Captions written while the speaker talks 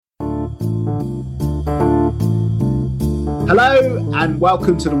Hello and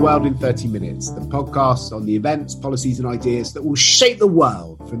welcome to The World in 30 Minutes, the podcast on the events, policies and ideas that will shape the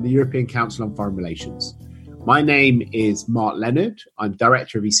world from the European Council on Foreign Relations. My name is Mark Leonard. I'm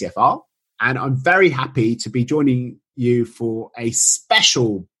Director of ECFR, and I'm very happy to be joining you for a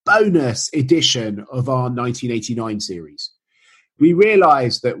special bonus edition of our 1989 series. We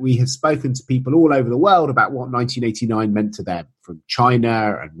realised that we have spoken to people all over the world about what 1989 meant to them, from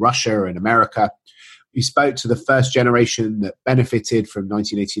China and Russia and America. We spoke to the first generation that benefited from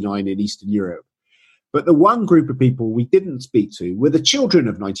 1989 in Eastern Europe. But the one group of people we didn't speak to were the children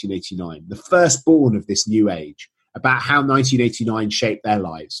of 1989, the firstborn of this new age, about how 1989 shaped their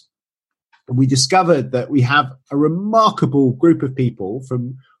lives. And we discovered that we have a remarkable group of people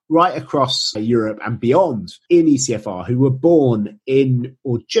from right across Europe and beyond in ECFR who were born in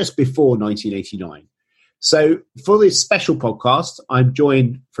or just before 1989. So for this special podcast, I'm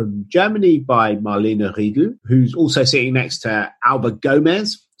joined from Germany by Marlene Riedel, who's also sitting next to Alba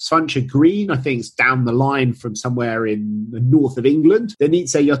Gomez. Svancha Green, I think, is down the line from somewhere in the north of England.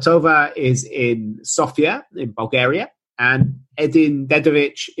 Denitsa Yotova is in Sofia in Bulgaria. And Edin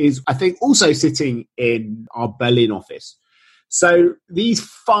Dedovic is, I think, also sitting in our Berlin office. So these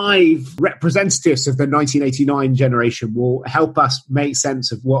five representatives of the 1989 generation will help us make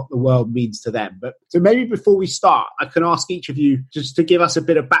sense of what the world means to them. But so maybe before we start, I can ask each of you just to give us a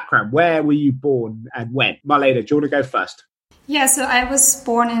bit of background. Where were you born and when? Marlene, do you want to go first? Yeah, so I was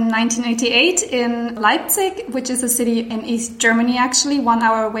born in 1988 in Leipzig, which is a city in East Germany, actually, 1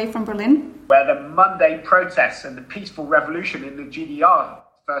 hour away from Berlin. Where the Monday protests and the peaceful revolution in the GDR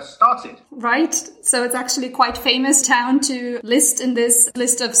first started. Right. So it's actually quite famous town to list in this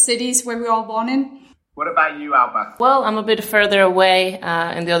list of cities where we were all born in. What about you, Alba? Well, I'm a bit further away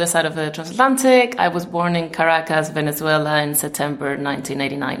in the other side of the transatlantic. I was born in Caracas, Venezuela in September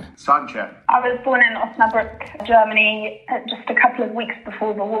 1989. Svancha? I was born in Osnabrück, Germany, just a couple of weeks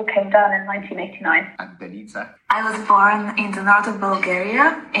before the wall came down in 1989. And Denitsa? I was born in the north of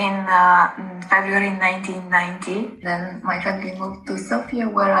Bulgaria in February 1990. Then my family moved to Sofia,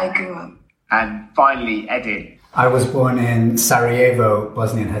 where I grew up. And finally, Edin? I was born in Sarajevo,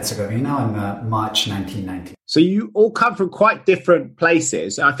 Bosnia and Herzegovina in March 1990. So you all come from quite different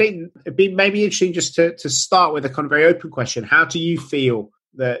places. I think it'd be maybe interesting just to start with a kind of very open question. How do you feel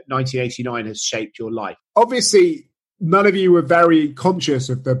that 1989 has shaped your life? Obviously, none of you were very conscious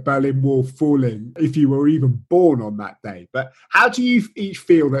of the Berlin Wall falling if you were even born on that day. But how do you each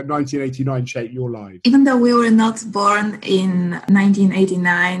feel that 1989 shaped your lives? Even though we were not born in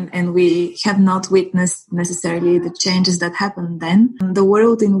 1989 and we have not witnessed necessarily the changes that happened then, the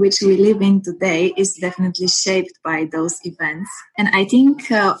world in which we live in today is definitely shaped by those events. And I think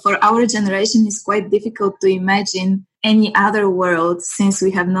for our generation, it's quite difficult to imagine any other world since we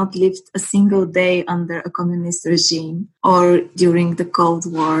have not lived a single day under a communist regime or during the Cold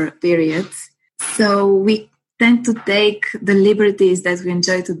War period. So we tend to take the liberties that we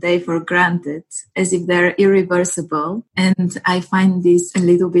enjoy today for granted as if they're irreversible. And I find this a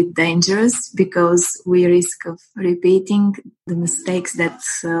little bit dangerous because we risk of repeating the mistakes that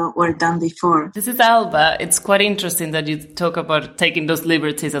were done before. This is Alba. It's quite interesting that you talk about taking those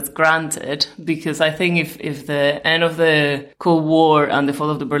liberties as granted, because I think if the end of the Cold War and the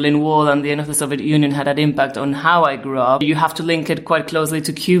fall of the Berlin Wall and the end of the Soviet Union had an impact on how I grew up, you have to link it quite closely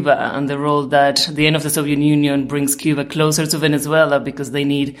to Cuba and the role that the end of the Soviet Union brings Cuba closer to Venezuela because they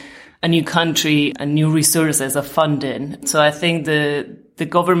need a new country and new resources of funding. So I think the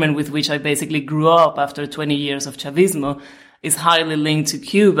government with which I basically grew up after 20 years of Chavismo is highly linked to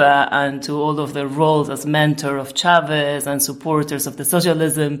Cuba and to all of the roles as mentor of Chavez and supporters of the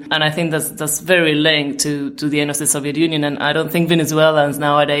socialism. And I think that's very linked to the end of the Soviet Union. And I don't think Venezuelans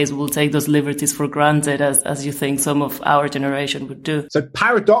nowadays will take those liberties for granted as you think some of our generation would do. So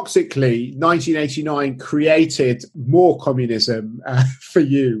paradoxically, 1989 created more communism for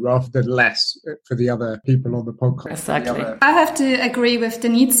you rather than less for the other people on the podcast. Exactly. I have to agree with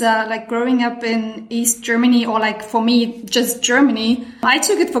Denitsa, like growing up in East Germany, or like for me, just Germany, I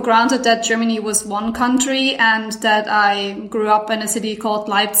took it for granted that Germany was one country and that I grew up in a city called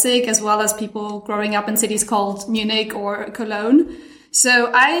Leipzig, as well as people growing up in cities called Munich or Cologne.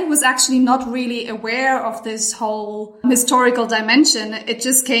 So I was actually not really aware of this whole historical dimension. It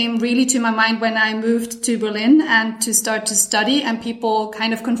just came really to my mind when I moved to Berlin and to start to study, and people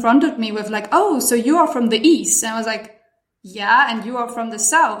kind of confronted me with like, oh, so you are from the East. And I was like, yeah, and you are from the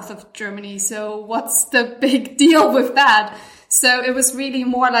south of Germany, so what's the big deal with that? So it was really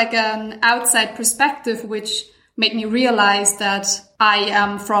more like an outside perspective, which made me realize that I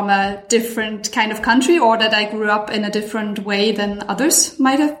am from a different kind of country, or that I grew up in a different way than others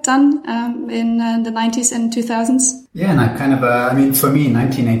might have done in the 90s and 2000s. Yeah, and I kind of, for me,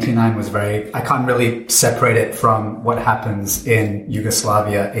 1989 was I can't really separate it from what happens in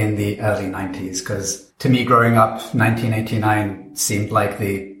Yugoslavia in the early 90s, because to me, growing up, 1989 seemed like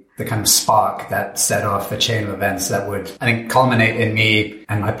the kind of spark that set off the chain of events that would, I think, culminate in me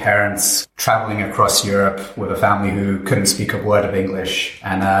and my parents traveling across Europe with a family who couldn't speak a word of English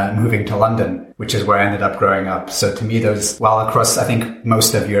and moving to London, which is where I ended up growing up. So to me, across, I think,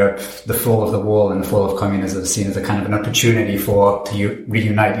 most of Europe, the fall of the wall and the fall of communism is seen as a kind of an opportunity to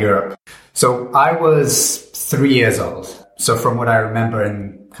reunite Europe. So I was 3 years old. So from what I remember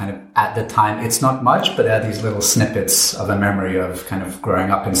in kind of at the time, it's not much, but there are these little snippets of a memory of kind of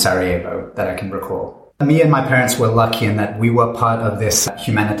growing up in Sarajevo that I can recall. Me and my parents were lucky in that we were part of this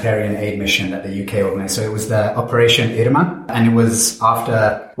humanitarian aid mission that the UK organized. So it was the Operation Irma, and it was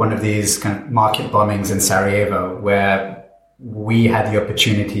after one of these kind of market bombings in Sarajevo where we had the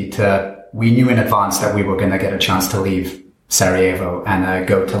opportunity we knew in advance that we were going to get a chance to leave Sarajevo and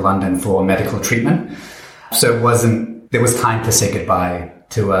go to London for medical treatment. So there was time to say goodbye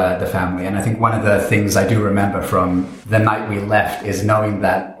to the family. And I think one of the things I do remember from the night we left is knowing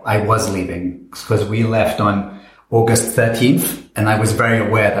that I was leaving, because we left on August 13th, and I was very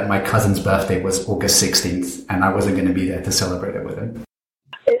aware that my cousin's birthday was August 16th, and I wasn't going to be there to celebrate it with him.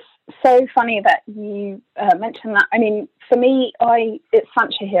 It's so funny that you mentioned that. I mean, for me, it's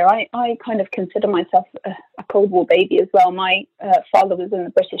Sancha here. I kind of consider myself a Cold War baby as well. My father was in the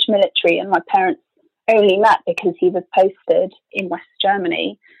British military, and my parents only met because he was posted in West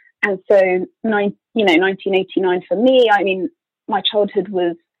Germany. And so, 1989 for me, I mean, my childhood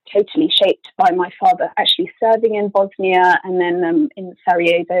was totally shaped by my father actually serving in Bosnia and then in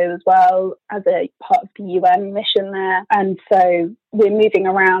Sarajevo as well as a part of the UN mission there. And so we're moving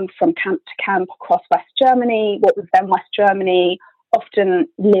around from camp to camp across West Germany, what was then West Germany, often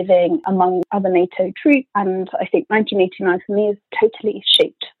living among other NATO troops. And I think 1989 for me has totally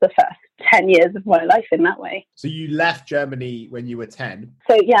shaped the first 10 years of my life in that way. So you left Germany when you were 10?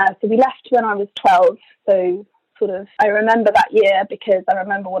 So we left when I was 12. So I remember that year because I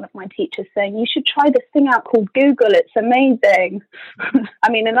remember one of my teachers saying, you should try this thing out called Google. It's amazing.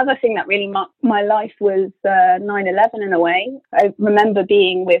 I mean, another thing that really marked my life was 9/11 in a way. I remember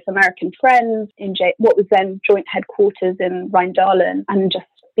being with American friends in what was then joint headquarters in Rheindahlen and just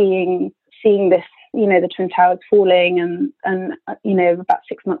seeing this, the Twin Towers falling and about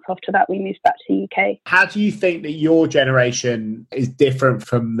 6 months after that, we moved back to the UK. How do you think that your generation is different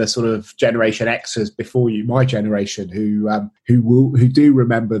from the sort of Generation Xers before you, my generation, who do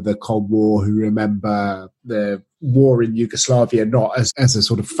remember the Cold War, who remember the war in Yugoslavia not as a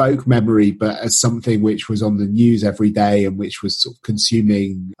sort of folk memory, but as something which was on the news every day and which was sort of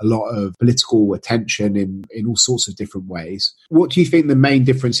consuming a lot of political attention in all sorts of different ways? What do you think the main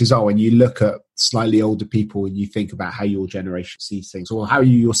differences are when you look at slightly older people and you think about how your generation sees things, or how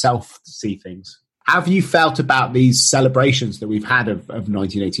you yourself see things? How have you felt about these celebrations that we've had of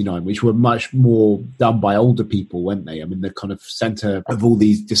 1989, which were much more done by older people, weren't they? I mean, the kind of centre of all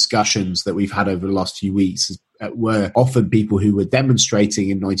these discussions that we've had over the last few weeks were often people who were demonstrating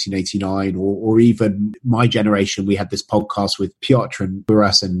in 1989, or even my generation. We had this podcast with Piotr and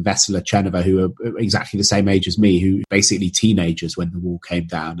Buras and Vesela Chenova, who are exactly the same age as me, who basically teenagers when the wall came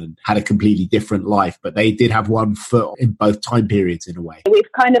down and had a completely different life, but they did have one foot in both time periods in a way.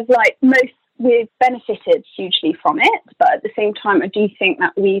 We've kind of we've benefited hugely from it, but at the same time, I do think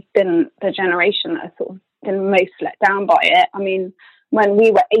that we've been the generation that has sort of been most let down by it. I mean, when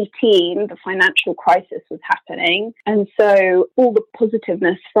we were 18, the financial crisis was happening. And so all the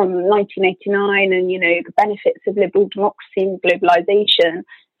positiveness from 1989 and, the benefits of liberal democracy and globalization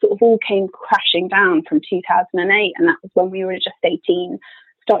sort of all came crashing down from 2008. And that was when we were just 18,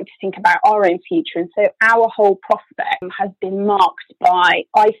 starting to think about our own future. And so our whole prospect has been marked by,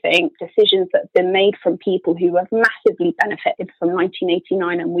 I think, decisions that have been made from people who have massively benefited from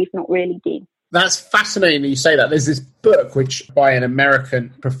 1989 and we've not really been. That's fascinating that you say that. There's this book by an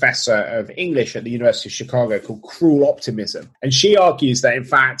American professor of English at the University of Chicago called Cruel Optimism. And she argues that, in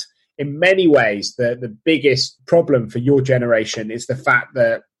fact, in many ways, the biggest problem for your generation is the fact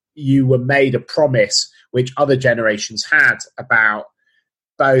that you were made a promise which other generations had about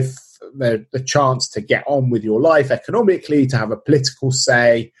both the chance to get on with your life economically, to have a political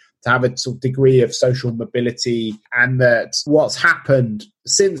say, to have a sort of degree of social mobility, and that what's happened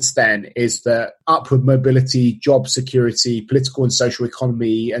since then is that upward mobility, job security, political and social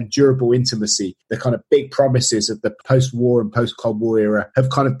economy, and durable intimacy, the kind of big promises of the post-war and post-Cold War era, have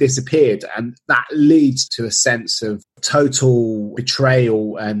kind of disappeared. And that leads to a sense of total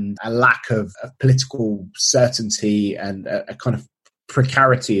betrayal and a lack of political certainty and a kind of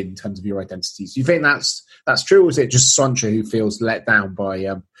precarity in terms of your identities. Do you think that's true, or is it just Sancha who feels let down by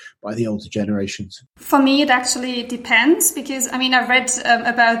the older generations? For me, it actually depends, because I've read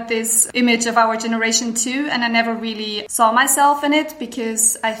about this image of our generation too, and I never really saw myself in it,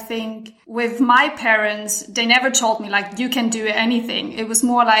 because I think with my parents, they never told me like, you can do anything. It was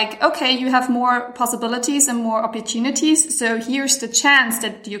more like, okay, you have more possibilities and more opportunities, so here's the chance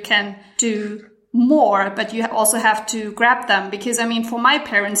that you can do more, but you also have to grab them. Because for my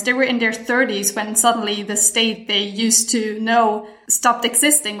parents, they were in their 30s when suddenly the state they used to know stopped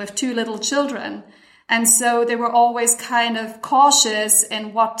existing with 2 little children. And so they were always kind of cautious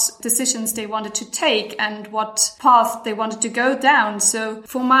in what decisions they wanted to take and what path they wanted to go down. So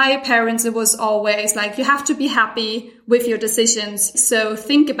for my parents, it was always like, you have to be happy with your decisions. So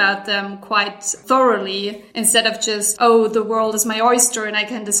think about them quite thoroughly, instead of just, oh, the world is my oyster and I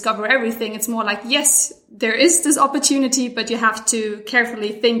can discover everything. It's more like, yes, there is this opportunity, but you have to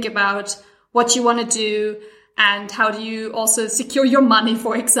carefully think about what you want to do. And how do you also secure your money,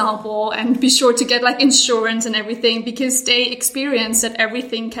 for example, and be sure to get like insurance and everything, because they experience that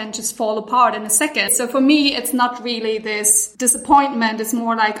everything can just fall apart in a second. So for me, it's not really this disappointment. It's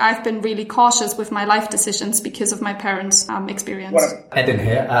more like I've been really cautious with my life decisions because of my parents' experience. Ed in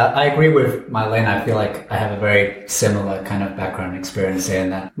here. I agree with Marlene. I feel like I have a very similar kind of background experience here, in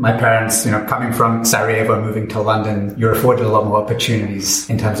that my parents, coming from Sarajevo, moving to London, you're afforded a lot more opportunities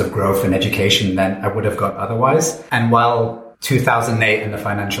in terms of growth and education than I would have got otherwise. And while 2008 and the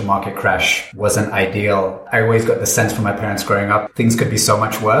financial market crash wasn't ideal, I always got the sense from my parents growing up, things could be so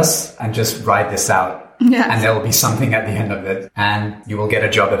much worse, and just ride this out. Yes. And there will be something at the end of it, and you will get a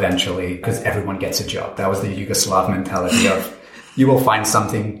job eventually, because everyone gets a job. That was the Yugoslav mentality of, you will find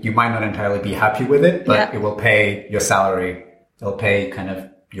something, you might not entirely be happy with it, but it will pay your salary, it'll pay kind of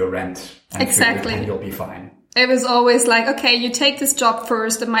your rent and exactly. food, and you'll be fine. It was always like, okay, you take this job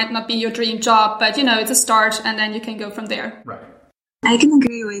first. It might not be your dream job, but it's a start, and then you can go from there. Right. I can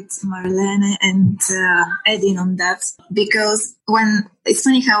agree with Marlene and Edin on that, because it's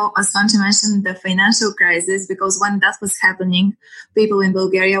funny how Sancha mentioned the financial crisis, because when that was happening, people in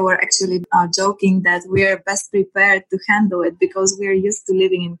Bulgaria were actually joking that we are best prepared to handle it because we are used to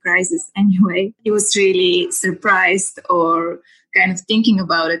living in crisis anyway. He was really surprised or kind of thinking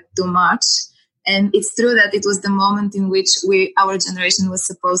about it too much. And it's true that it was the moment in which our generation was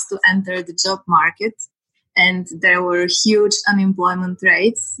supposed to enter the job market. And there were huge unemployment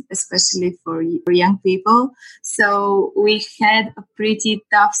rates, especially for young people. So we had a pretty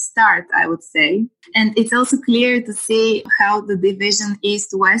tough start, I would say. And it's also clear to see how the division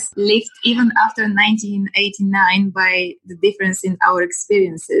East-West lived even after 1989 by the difference in our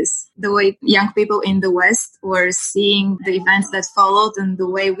experiences. The way young people in the West were seeing the events that followed and the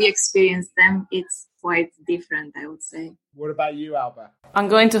way we experienced them, it's quite different, I would say. What about you, Alba? I'm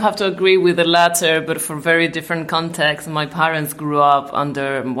going to have to agree with the latter, but for very different contexts. My parents grew up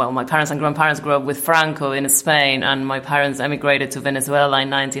my parents and grandparents grew up with Franco in Spain, and my parents emigrated to Venezuela in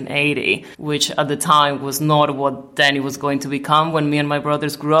 1980, which at the time was not what then it was going to become when me and my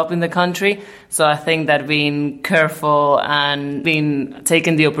brothers grew up in the country. So I think that being careful and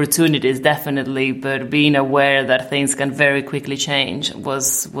taking the opportunities, definitely, but being aware that things can very quickly change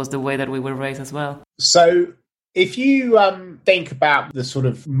was the way that we were raised as well. So if you think about the sort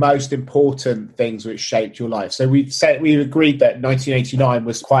of most important things which shaped your life, so we've agreed that 1989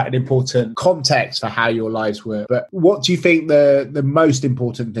 was quite an important context for how your lives were. But what do you think the most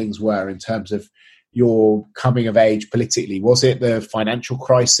important things were in terms of your coming of age politically? Was it the financial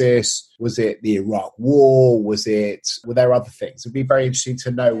crisis? Was it the Iraq War? Were there other things? It'd be very interesting to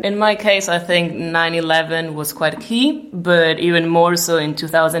know. In my case, I think 9/11 was quite key, but even more so in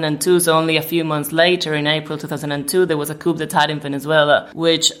 2002. So only a few months later, in April 2002, there was a coup d'etat in Venezuela,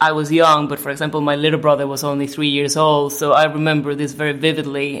 which I was young, but for example, my little brother was only 3 years old. So I remember this very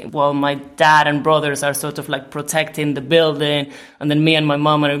vividly, while my dad and brothers are sort of like protecting the building, and then me and my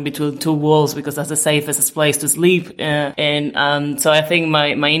mom are in between 2 walls because that's the safest place to sleep in. So I think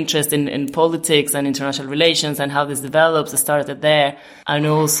my interest in politics and international relations and how this develops started there, and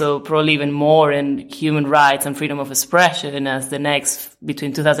also probably even more in human rights and freedom of expression as the next,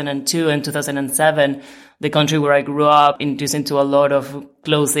 between 2002 and 2007, the country where I grew up, induced into a lot of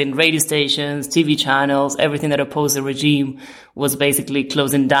closing radio stations, TV channels, everything that opposed the regime was basically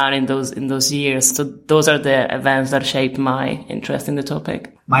closing down in those years. So those are the events that shaped my interest in the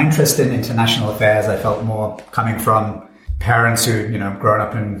topic. My interest in international affairs, I felt more coming from parents who, grown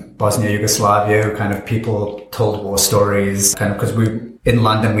up in Bosnia, Yugoslavia, who kind of people told war stories, kind of because in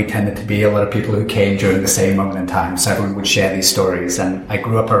London, we tended to be a lot of people who came during the same moment in time. So everyone would share these stories. And I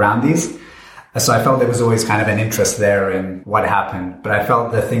grew up around these. So I felt there was always kind of an interest there in what happened. But I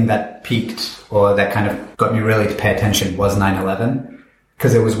felt the thing that peaked or that kind of got me really to pay attention was 9/11,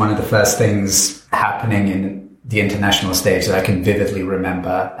 because it was one of the first things happening in the international stage that I can vividly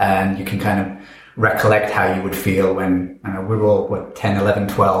remember. And you can kind of recollect how you would feel when we were all, 10, 11,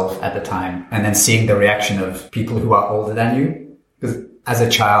 12 at the time. And then seeing the reaction of people who are older than you. Because as a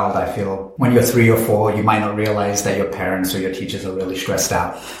child, I feel when you're 3 or 4, you might not realize that your parents or your teachers are really stressed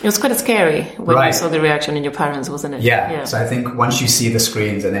out. It was quite scary when you saw the reaction in your parents, wasn't it? Yeah. So I think once you see the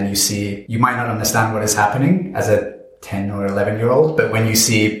screens and then you might not understand what is happening as a 10 or 11-year-old, but when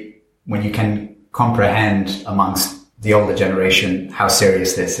you can comprehend amongst the older generation how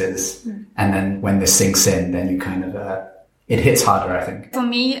serious this is, and then when this sinks in, then you kind of it hits harder, I think. For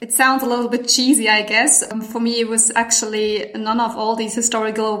me, it sounds a little bit cheesy, I guess. For me, it was actually none of all these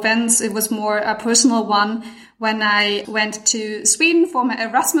historical events. It was more a personal one when I went to Sweden for my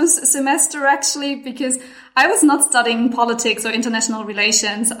Erasmus semester, actually, because I was not studying politics or international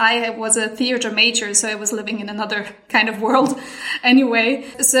relations. I was a theater major, so I was living in another kind of world anyway.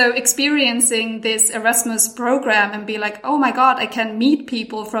 So experiencing this Erasmus program and be like, oh my God, I can meet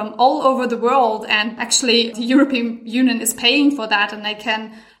people from all over the world. And actually the European Union is paying for that. And I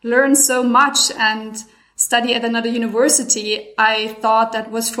can learn so much and study at another university. I thought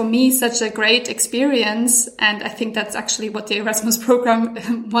that was for me such a great experience. And I think that's actually what the Erasmus program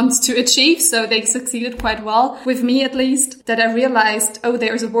wants to achieve. So they succeeded quite well with me, at least, that I realized, oh,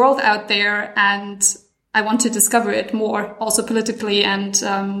 there's a world out there and I want to discover it more, also politically and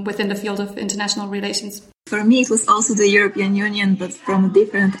within the field of international relations. For me, it was also the European Union, but from a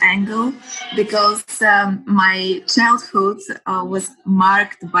different angle, because my childhood was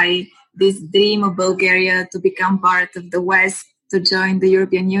marked by this dream of Bulgaria to become part of the West, to join the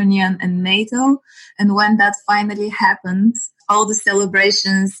European Union and NATO. And when that finally happened, all the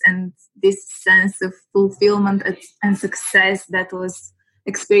celebrations and this sense of fulfillment and success that was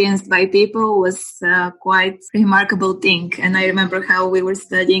experienced by people was quite a remarkable thing. And I remember how we were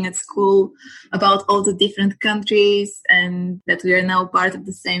studying at school about all the different countries and that we are now part of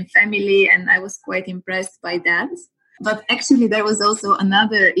the same family. And I was quite impressed by that. But actually, there was also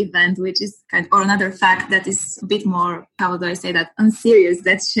another event, which is or another fact that is a bit more, how do I say that, unserious,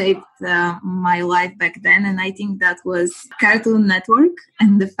 that shaped my life back then. And I think that was Cartoon Network,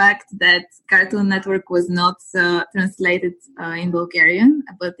 and the fact that Cartoon Network was not translated in Bulgarian,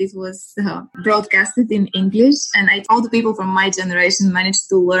 but it was broadcasted in English. And all the people from my generation managed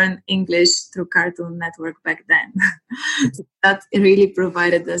to learn English through Cartoon Network back then. That really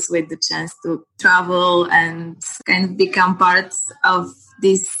provided us with the chance to travel and kind of become part of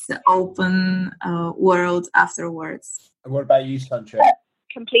this open world afterwards. And what about you, Sancho?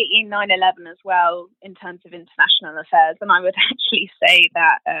 Completely 9/11 as well in terms of international affairs. And I would actually say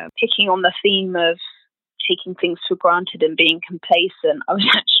that picking on the theme of taking things for granted and being complacent, I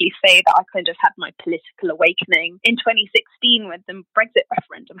would actually say that I kind of had my political awakening in 2016 when the Brexit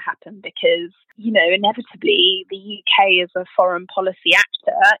referendum happened, because, inevitably the UK as a foreign policy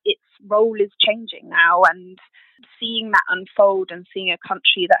actor, its role is changing now, and seeing that unfold and seeing a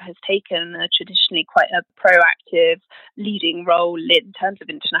country that has taken a traditionally quite a proactive leading role in terms of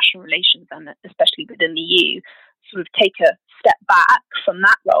international relations and especially within the EU sort of take a step back from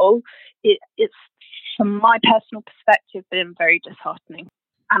that role, it's from my personal perspective been very disheartening.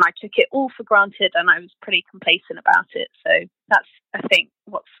 And I took it all for granted and I was pretty complacent about it. So that's, I think,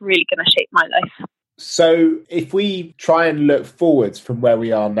 what's really going to shape my life. So if we try and look forwards from where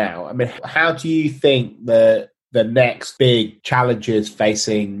we are now, I mean, how do you think that the next big challenges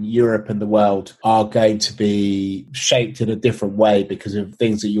facing Europe and the world are going to be shaped in a different way because of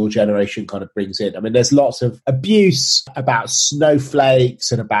things that your generation kind of brings in? I mean, there's lots of abuse about snowflakes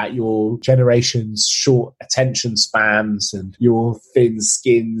and about your generation's short attention spans and your thin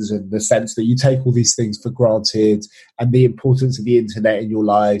skins and the sense that you take all these things for granted and the importance of the internet in your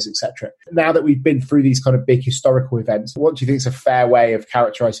lives, etc. Now that we've been through these kind of big historical events, what do you think is a fair way of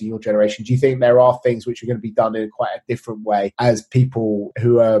characterizing your generation? Do you think there are things which are going to be done in quite a different way as people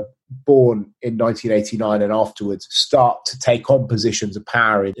who are born in 1989 and afterwards start to take on positions of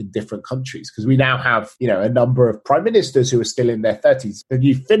power in different countries? Because we now have, a number of prime ministers who are still in their 30s. The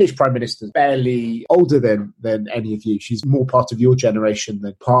new Finnish prime minister is barely older than any of you. She's more part of your generation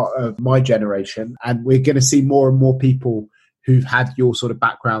than part of my generation. And we're going to see more and more people who've had your sort of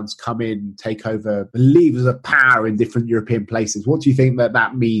backgrounds come in, take over the levers of power in different European places. What do you think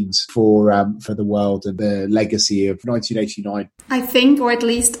that means for the world and the legacy of 1989? I think, or at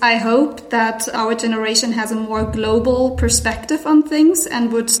least I hope, that our generation has a more global perspective on things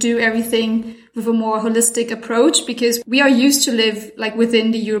and would do everything with a more holistic approach, because we are used to live like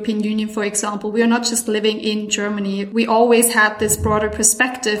within the European Union, for example. We are not just living in Germany. We always had this broader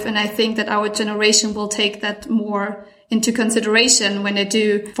perspective, and I think that our generation will take that more into consideration when they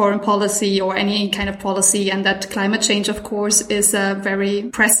do foreign policy or any kind of policy, and that climate change, of course, is a very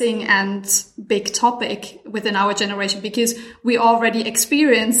pressing and big topic within our generation, because we already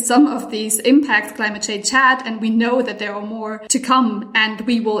experienced some of these impacts climate change had, and we know that there are more to come, and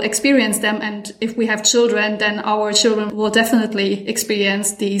we will experience them. And if we have children, then our children will definitely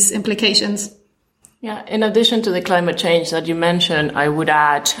experience these implications. Yeah, in addition to the climate change that you mentioned, I would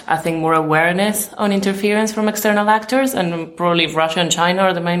add, I think, more awareness on interference from external actors, and probably Russia and China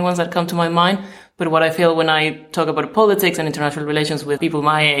are the main ones that come to my mind. But what I feel when I talk about politics and international relations with people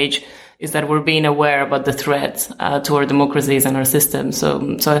my age is that we're being aware about the threats to our democracies and our systems.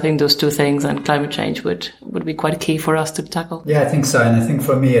 So I think those two things and climate change would be quite key for us to tackle. Yeah, I think so. And I think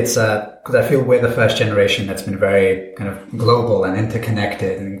for me, it's because I feel we're the first generation that's been very kind of global and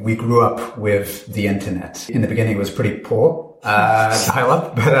interconnected. And we grew up with the internet. In the beginning, it was pretty poor.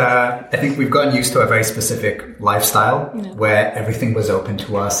 Dial-up, but I think we've gotten used to a very specific lifestyle where everything was open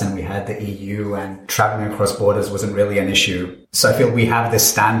to us, and we had the EU, and traveling across borders wasn't really an issue. So I feel we have this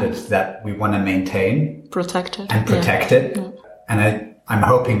standard that we want to maintain, protect it. Yeah. And I'm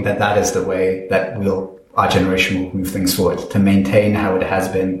hoping that is the way that our generation will move things forward, to maintain how it has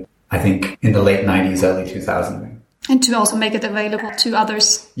been, I think, in the late 90s, early 2000s. And to also make it available to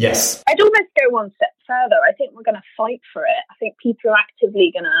others. Yes. I'd almost go one step further. I think we're going to fight for it. I think people are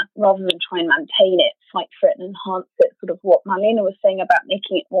actively going to, rather than try and maintain it, fight for it and enhance it. Sort of what Marlene was saying about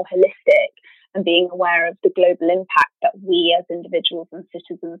making it more holistic and being aware of the global impact that we as individuals and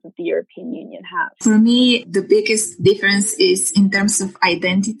citizens of the European Union have. For me, the biggest difference is in terms of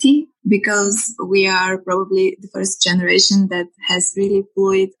identity, because we are probably the first generation that has really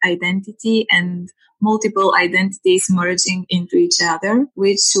fluid identity and multiple identities merging into each other,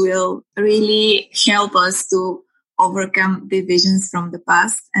 which will really help us to overcome divisions from the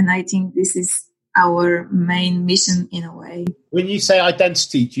past. And I think this is our main mission in a way. When you say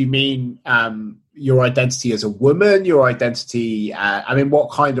identity, do you mean your identity as a woman, your identity, what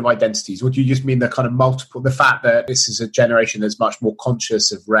kind of identities? Or do you just mean the kind of multiple, the fact that this is a generation that's much more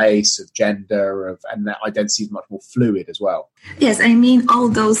conscious of race, of gender, and that identity is much more fluid as well? Yes, I mean all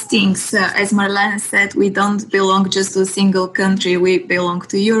those things. As Marlene said, we don't belong just to a single country. We belong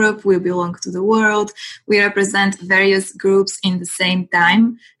to Europe, we belong to the world. We represent various groups in the same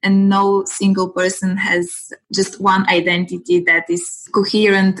time, and no single person has just one identity that is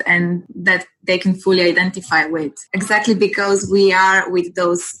coherent and that they can fully identify with. Exactly because we are with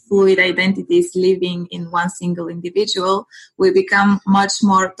those fluid identities living in one single individual, we become much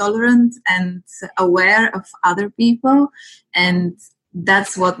more tolerant and aware of other people. And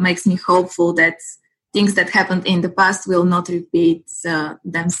that's what makes me hopeful that things that happened in the past will not repeat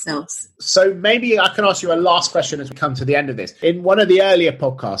themselves. So maybe I can ask you a last question as we come to the end of this. In one of the earlier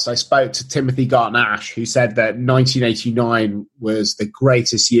podcasts, I spoke to Timothy Garton-Ash, who said that 1989 was the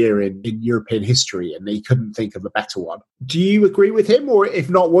greatest year in European history, and he couldn't think of a better one. Do you agree with him? Or if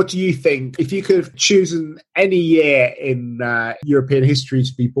not, what do you think? If you could have chosen any year in European history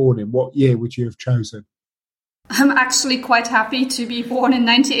to be born in, what year would you have chosen? I'm actually quite happy to be born in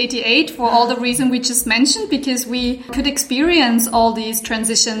 1988 for all the reasons we just mentioned, because we could experience all these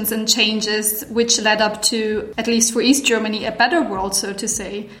transitions and changes which led up to, at least for East Germany, a better world, so to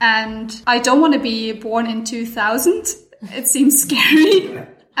say. And I don't want to be born in 2000. It seems scary.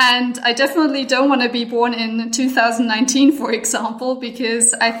 And I definitely don't want to be born in 2019, for example,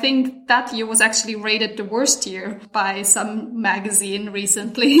 because I think that year was actually rated the worst year by some magazine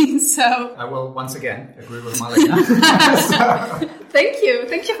recently. So I will once again agree with Malika. Thank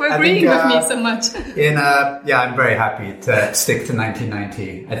you for agreeing with me so much. I'm very happy to stick to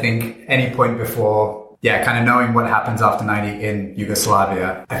 1990. I think any point before, kind of knowing what happens after 90 in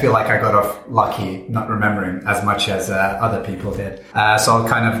Yugoslavia, I feel like I got off lucky not remembering as much as other people did. So I'll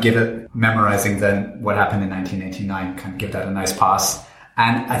kind of give it, memorizing then what happened in 1989, kind of give that a nice pass.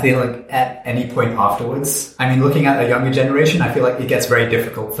 And I feel like at any point afterwards, I mean, looking at the younger generation, I feel like it gets very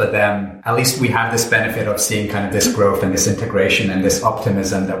difficult for them. At least we have this benefit of seeing kind of this growth and this integration and this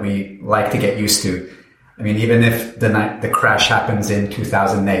optimism that we like to get used to. I mean, even if the crash happens in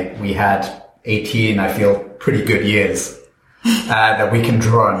 2008, we had 18, I feel, pretty good years that we can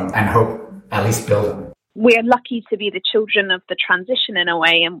draw on and hope at least build on. We're lucky to be the children of the transition in a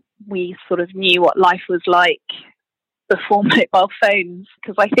way, and we sort of knew what life was like before mobile phones,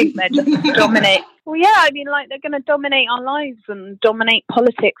 because I think they're just dominate. Well, yeah, I mean, like, they're going to dominate our lives and dominate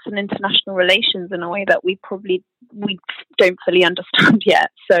politics and international relations in a way that we don't fully understand yet.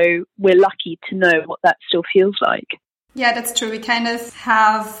 So we're lucky to know what that still feels like. Yeah, that's true. We kind of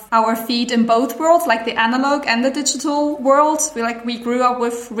have our feet in both worlds, like the analog and the digital world. We grew up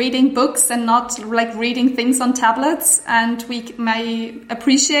with reading books and not like reading things on tablets. And we may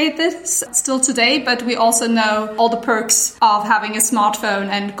appreciate this still today, but we also know all the perks of having a smartphone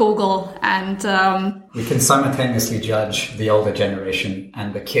and Google. And we can simultaneously judge the older generation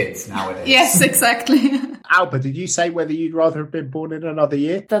and the kids nowadays. Yes, exactly. Alba, did you say whether you'd rather have been born in another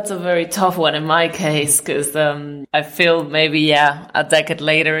year? That's a very tough one in my case, because I feel maybe, a decade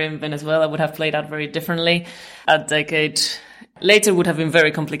later in Venezuela would have played out very differently. A decade later would have been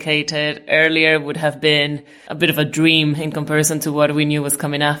very complicated. Earlier would have been a bit of a dream in comparison to what we knew was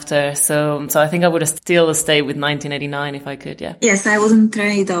coming after. So I think I would have still stayed with 1989 if I could, yeah. Yes, I wouldn't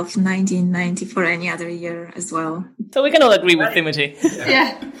trade off 1990 for any other year as well. So we can all agree with Timothy.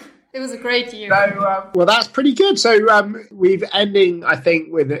 Yeah. It was a great year. So, well, that's pretty good. So we've ending, I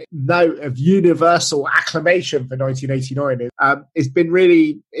think, with a note of universal acclamation for 1989. It's been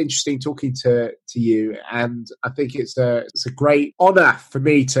really interesting talking to you, and I think it's a great honour for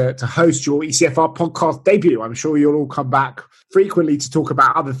me to host your ECFR podcast debut. I'm sure you'll all come back frequently to talk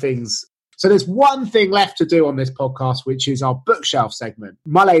about other things. So there's one thing left to do on this podcast, which is our bookshelf segment.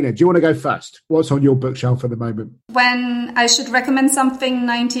 Marlena, do you want to go first? What's on your bookshelf at the moment? When I should recommend something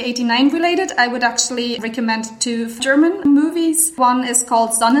 1989 related, I would actually recommend two German movies. One is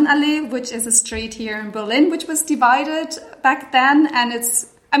called Sonnenallee, which is a street here in Berlin, which was divided back then. And it's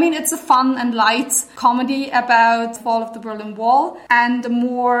a fun and light comedy about the fall of the Berlin Wall. And a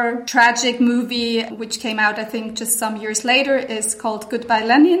more tragic movie, which came out, I think, just some years later, is called Goodbye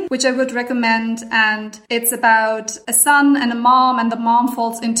Lenin, which I would recommend. And it's about a son and a mom, and the mom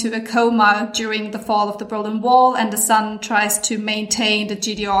falls into a coma during the fall of the Berlin Wall, and the son tries to maintain the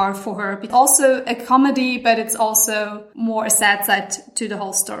GDR for her. It's also a comedy, but it's also more a sad side to the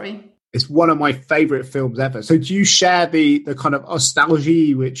whole story. It's one of my favourite films ever. So do you share the kind of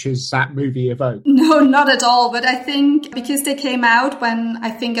nostalgia which is that movie evoked? No, not at all. But I think because they came out when I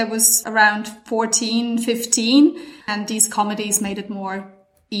think I was around 14, 15, and these comedies made it more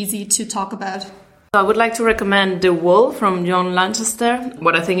easy to talk about. I would like to recommend The Wall from John Lanchester.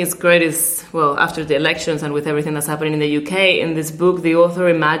 What I think is great is, well, after the elections and with everything that's happening in the UK, in this book, the author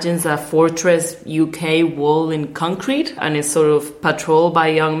imagines a fortress UK wall in concrete, and it's sort of patrolled by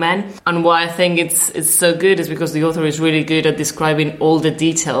young men. And why I think it's so good is because the author is really good at describing all the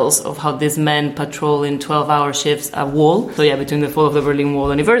details of how these men patrol in 12-hour shifts a wall. So yeah, between the fall of the Berlin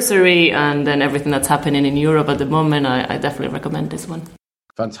Wall anniversary and then everything that's happening in Europe at the moment, I definitely recommend this one.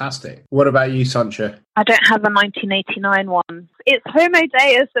 Fantastic. What about you, Sancha? I don't have a 1989 one. It's Homo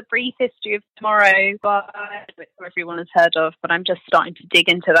Deus, A Brief History of Tomorrow, which everyone has heard of, but I'm just starting to dig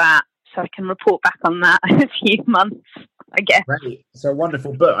into that so I can report back on that in a few months, I guess. Great. It's a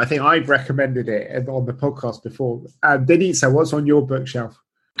wonderful book. I think I've recommended it on the podcast before. Denisa, what's on your bookshelf?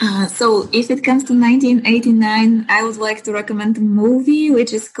 So if it comes to 1989, I would like to recommend a movie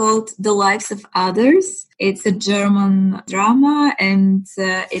which is called The Lives of Others. It's a German drama, and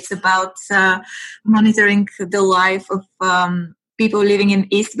it's about monitoring the life of people living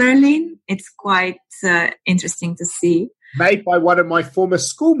in East Berlin. It's quite interesting to see. Made by one of my former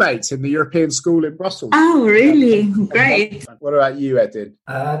schoolmates in the European School in Brussels. Oh, really? Great. What about you, Edin?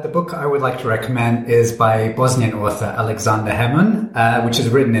 The book I would like to recommend is by Bosnian author Alexander Heman, which is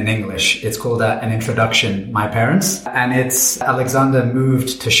written in English. It's called An Introduction, My Parents. And Alexander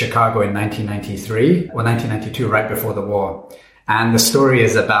moved to Chicago in 1993, or 1992, right before the war. And the story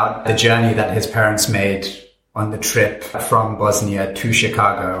is about the journey that his parents made on the trip from Bosnia to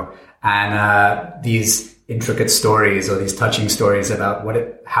Chicago. And these intricate stories, or these touching stories about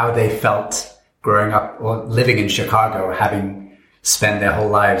how they felt growing up or living in Chicago, having spent their whole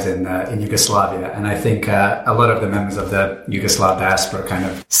lives in Yugoslavia. And I think a lot of the members of the Yugoslav diaspora kind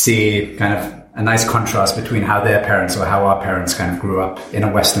of see kind of a nice contrast between how their parents or how our parents kind of grew up in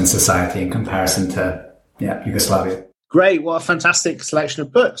a Western society in comparison to Yugoslavia. Great. What a fantastic selection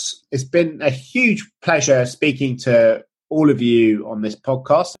of books. It's been a huge pleasure speaking to all of you on this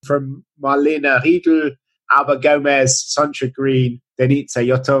podcast. From Marlena Riedl, Alba Gomez, Sancha Green, Denitsa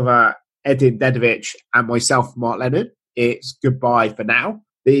Yotova, Edin Dedovic, and myself, Mark Leonard, it's goodbye for now.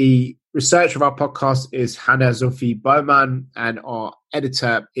 The researcher of our podcast is Hannah Sophie Bowman, and our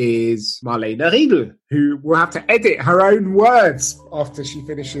editor is Marlena Riedl, who will have to edit her own words after she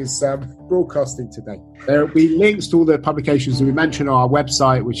finishes broadcasting today. There will be links to all the publications that we mentioned on our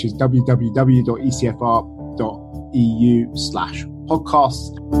website, which is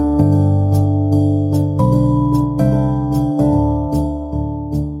www.ecfr.eu/podcast.